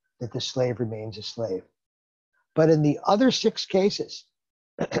says that the slave remains a slave. But in the other 6 cases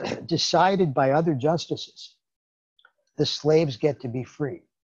decided by other justices, the slaves get to be free.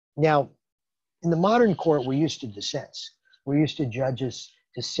 Now, in the modern court, we're used to dissents. We're used to judges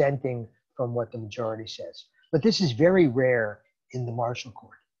dissenting from what the majority says. But this is very rare in the Marshall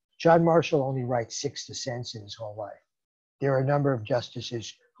Court. John Marshall only writes 6 dissents in his whole life. There are a number of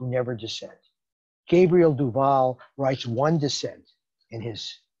justices who never dissent. Gabriel Duval writes 1 dissent in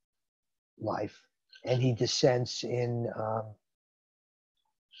his life, and he dissents in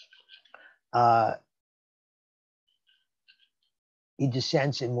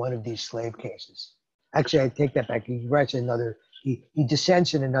one of these slave cases. Actually, I take that back. He writes another. He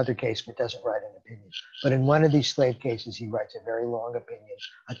dissents in another case, but doesn't write an opinion. But in one of these slave cases, he writes a very long opinion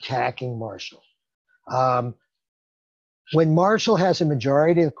attacking Marshall. When Marshall has a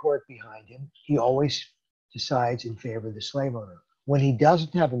majority of the court behind him, he always decides in favor of the slave owner. When he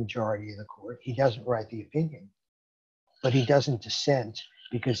doesn't have a majority of the court, he doesn't write the opinion, but he doesn't dissent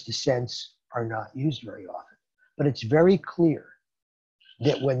because dissents are not used very often. But it's very clear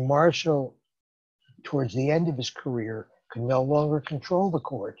that when Marshall, towards the end of his career, can no longer control the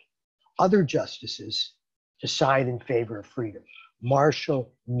court, other justices decide in favor of freedom.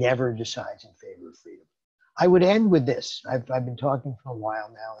 Marshall never decides in favor of freedom. I would end with this. I've been talking for a while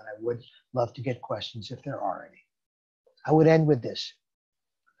now, and I would love to get questions if there are any. I would end with this.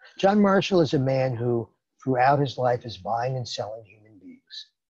 John Marshall is a man who, throughout his life, is buying and selling human beings.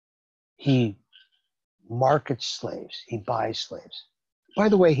 He markets slaves. He buys slaves. By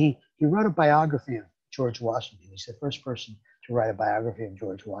the way, he wrote a biography of George Washington. He's the first person to write a biography of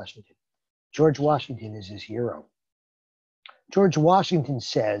George Washington. George Washington is his hero. George Washington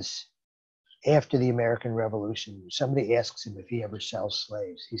says, after the American Revolution, somebody asks him if he ever sells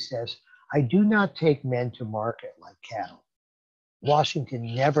slaves. He says, I do not take men to market like cattle.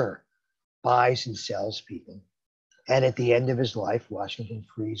 Washington never buys and sells people. And at the end of his life, Washington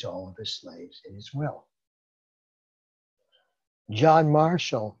frees all of his slaves in his will. John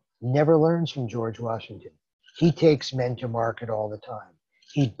Marshall never learns from George Washington. He takes men to market all the time.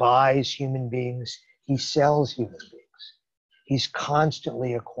 He buys human beings. He sells human beings. He's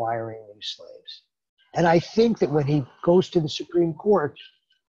constantly acquiring new slaves. And I think that when he goes to the Supreme Court,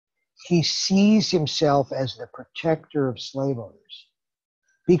 he sees himself as the protector of slave owners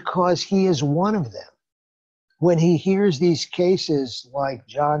because he is one of them. When he hears these cases like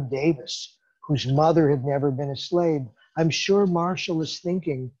John Davis, whose mother had never been a slave, I'm sure Marshall is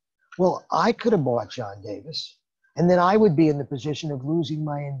thinking, well, I could have bought John Davis, and then I would be in the position of losing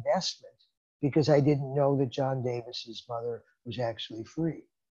my investment because I didn't know that John Davis's mother was actually free.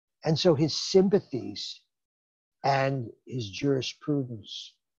 And so his sympathies and his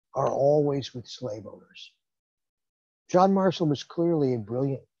jurisprudence are always with slave owners. John Marshall was clearly a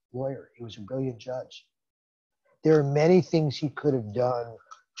brilliant lawyer. He was a brilliant judge. There are many things he could have done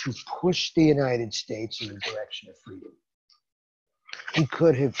to push the United States in the direction of freedom. He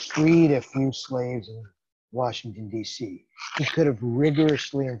could have freed a few slaves in Washington, D.C. He could have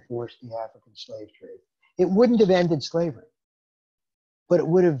rigorously enforced the African slave trade. It wouldn't have ended slavery, but it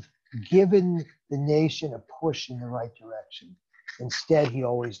would have given the nation a push in the right direction. Instead, he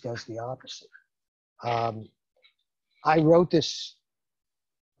always does the opposite. I wrote this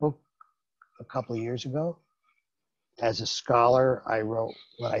book a couple of years ago. As a scholar, I wrote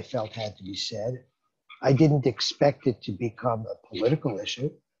what I felt had to be said. I didn't expect it to become a political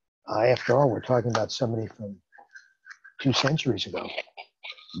issue. After all, we're talking about somebody from 2 centuries ago.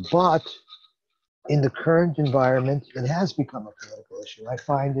 But in the current environment, it has become a political issue. I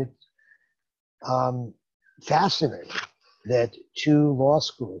find it fascinating that 2 law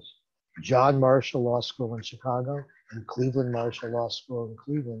schools, John Marshall Law School in Chicago and Cleveland Marshall Law School in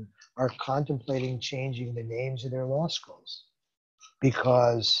Cleveland, are contemplating changing the names of their law schools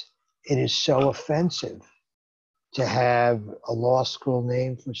because it is so offensive to have a law school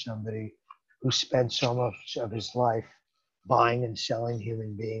named for somebody who spent so much of his life buying and selling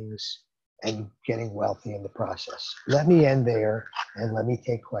human beings and getting wealthy in the process. Let me end there and let me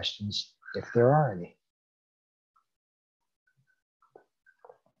take questions if there are any.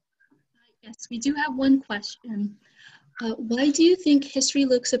 Yes, we do have one question. Why do you think history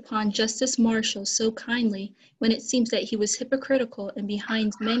looks upon Justice Marshall so kindly when it seems that he was hypocritical and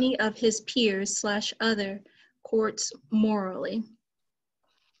behind many of his peers / other courts morally?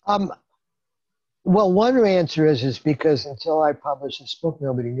 Well, one answer is because until I published this book,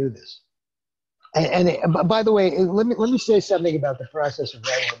 nobody knew this. And by the way, let me say something about the process of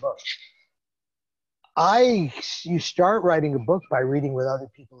writing a book. You start writing a book by reading what other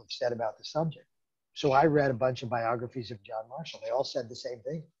people have said about the subject. So I read a bunch of biographies of John Marshall. They all said the same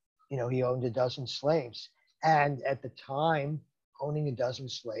thing. You know, he owned a dozen slaves. And at the time, owning a dozen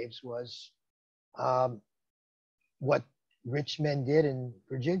slaves was what rich men did in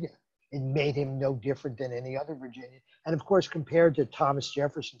Virginia. It made him no different than any other Virginian. And of course, compared to Thomas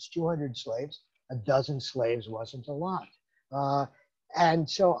Jefferson's 200 slaves, a dozen slaves wasn't a lot. And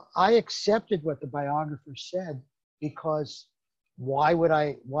so I accepted what the biographer said because why would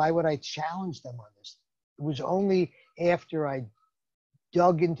I challenge them on this? It was only after I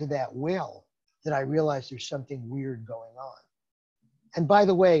dug into that will that I realized there's something weird going on. And by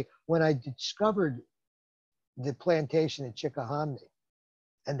the way, when I discovered the plantation at Chickahominy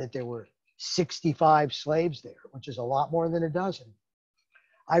and that there were 65 slaves there, which is a lot more than a dozen,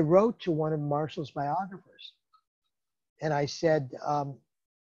 I wrote to one of Marshall's biographers and I said,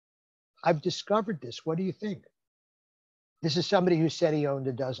 I've discovered this. What do you think? This is somebody who said he owned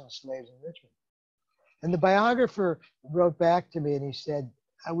a dozen slaves in Richmond. And the biographer wrote back to me and he said,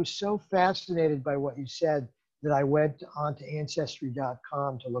 I was so fascinated by what you said that I went onto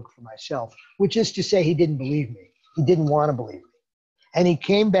Ancestry.com to look for myself, which is to say he didn't believe me. He didn't want to believe me. And he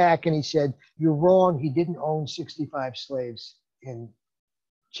came back and he said, you're wrong. He didn't own 65 slaves in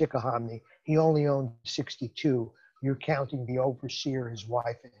Chickahominy. He only owned 62. You're counting the overseer, his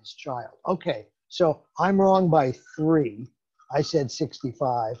wife, and his child. Okay, so I'm wrong by 3. I said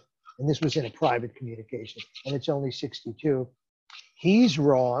 65, and this was in a private communication, and it's only 62. He's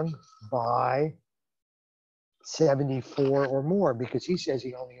wrong by 74 or more because he says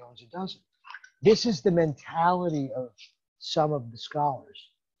he only owns a dozen. This is the mentality of some of the scholars.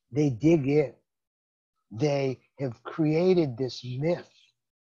 They dig in. They have created this myth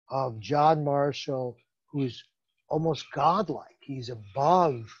of John Marshall, who's almost godlike. He's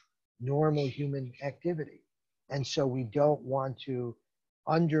above normal human activity. And so we don't want to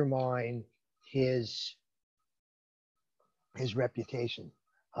undermine his reputation.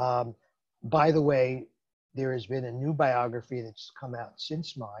 By the way, there has been a new biography that's come out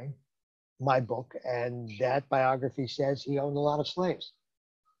since mine my book, and that biography says he owned a lot of slaves.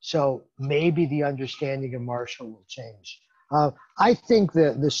 So maybe the understanding of Marshall will change. I think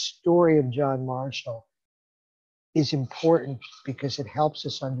that the story of John Marshall is important because it helps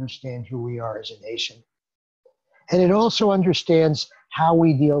us understand who we are as a nation. And it also understands how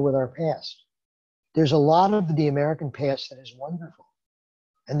we deal with our past. There's a lot of the American past that is wonderful,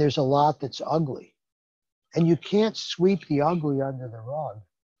 and there's a lot that's ugly. And you can't sweep the ugly under the rug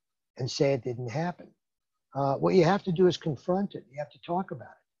and say it didn't happen. What you have to do is confront it. You have to talk about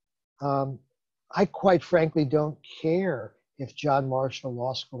it. I quite frankly don't care if John Marshall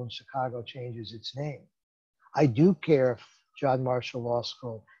Law School in Chicago changes its name. I do care if John Marshall Law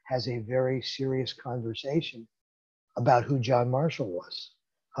School has a very serious conversation about who John Marshall was.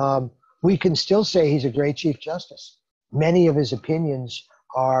 We can still say he's a great Chief Justice. Many of his opinions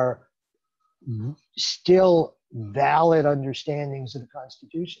are still valid understandings of the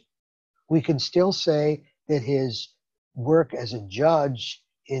Constitution. We can still say that his work as a judge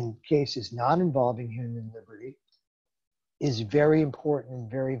in cases not involving human liberty is very important and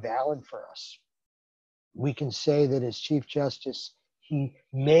very valid for us. We can say that as Chief Justice, he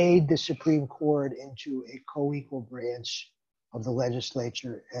made the Supreme Court into a co-equal branch of the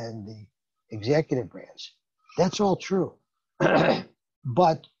legislature and the executive branch. That's all true.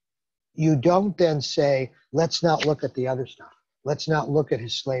 But you don't then say, let's not look at the other stuff. Let's not look at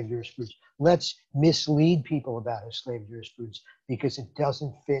his slave jurisprudence. Let's mislead people about his slave jurisprudence because it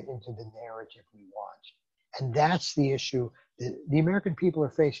doesn't fit into the narrative we want. And that's the issue that the American people are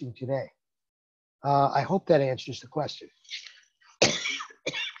facing today. I hope that answers the question.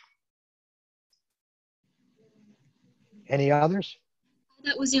 Any others?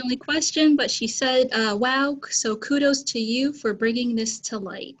 That was the only question, but she said, wow, so kudos to you for bringing this to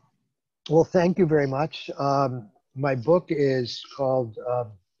light. Well, thank you very much. My book is called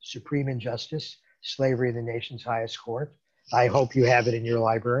Supreme Injustice, Slavery in the Nation's Highest Court. I hope you have it in your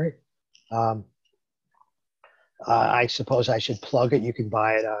library. I suppose I should plug it. You can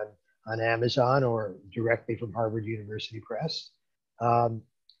buy it on Amazon or directly from Harvard University Press.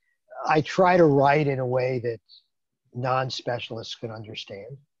 I try to write in a way that non-specialists can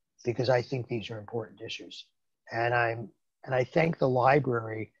understand because I think these are important issues. And I thank the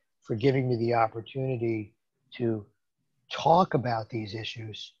library for giving me the opportunity to talk about these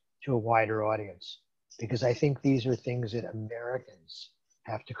issues to a wider audience, because I think these are things that Americans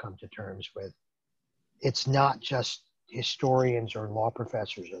have to come to terms with. It's not just historians or law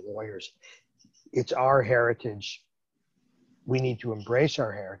professors or lawyers. It's our heritage. We need to embrace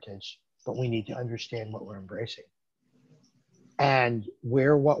our heritage, but we need to understand what we're embracing. And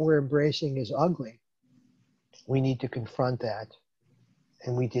where what we're embracing is ugly, we need to confront that.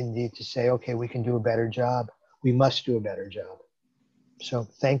 And we need to say, okay, we can do a better job. We must do a better job. So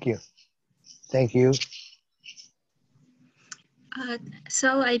thank you. Thank you.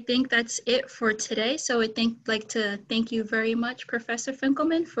 So I think that's it for today. So I'd like to thank you very much, Professor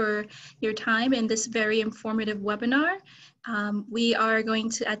Finkelman, for your time in this very informative webinar. We are going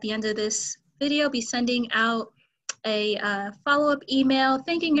to, at the end of this video, be sending out a follow-up email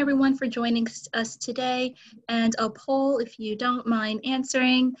thanking everyone for joining us today, and a poll, if you don't mind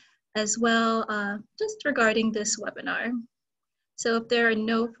answering, as well, just regarding this webinar. So if there are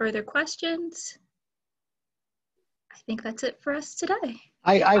no further questions, I think that's it for us today.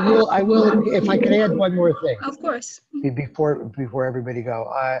 I will, if I can add one more thing. Of course. Before everybody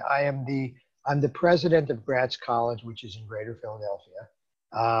go, I'm the president of Gratz College, which is in Greater Philadelphia.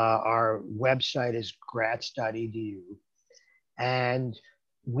 Our website is gratz.edu, and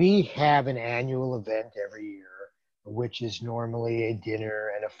we have an annual event every year, which is normally a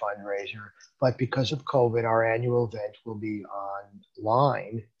dinner and a fundraiser. But because of COVID, our annual event will be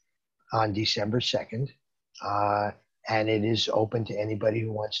online on December 2nd. And it is open to anybody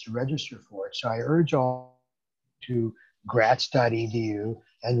who wants to register for it. So I urge all to gratz.edu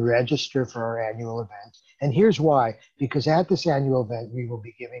and register for our annual event. And here's why: because at this annual event, we will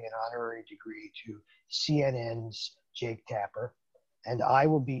be giving an honorary degree to CNN's Jake Tapper, and I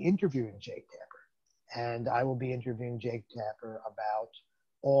will be interviewing Jake Tapper. And I will be interviewing Jake Tapper about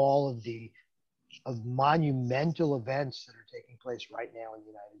all of the monumental events that are taking place right now in the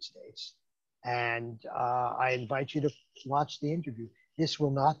United States. And I invite you to watch the interview. This will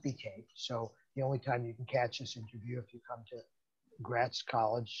not be taped, so the only time you can catch this interview if you come to Gratz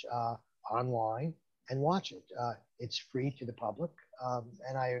College online and watch it. It's free to the public,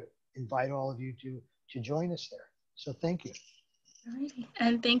 and I invite all of you to join us there. So thank you. All righty.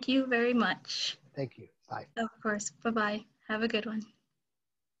 And thank you very much. Thank you. Bye. Of course. Bye-bye. Have a good one.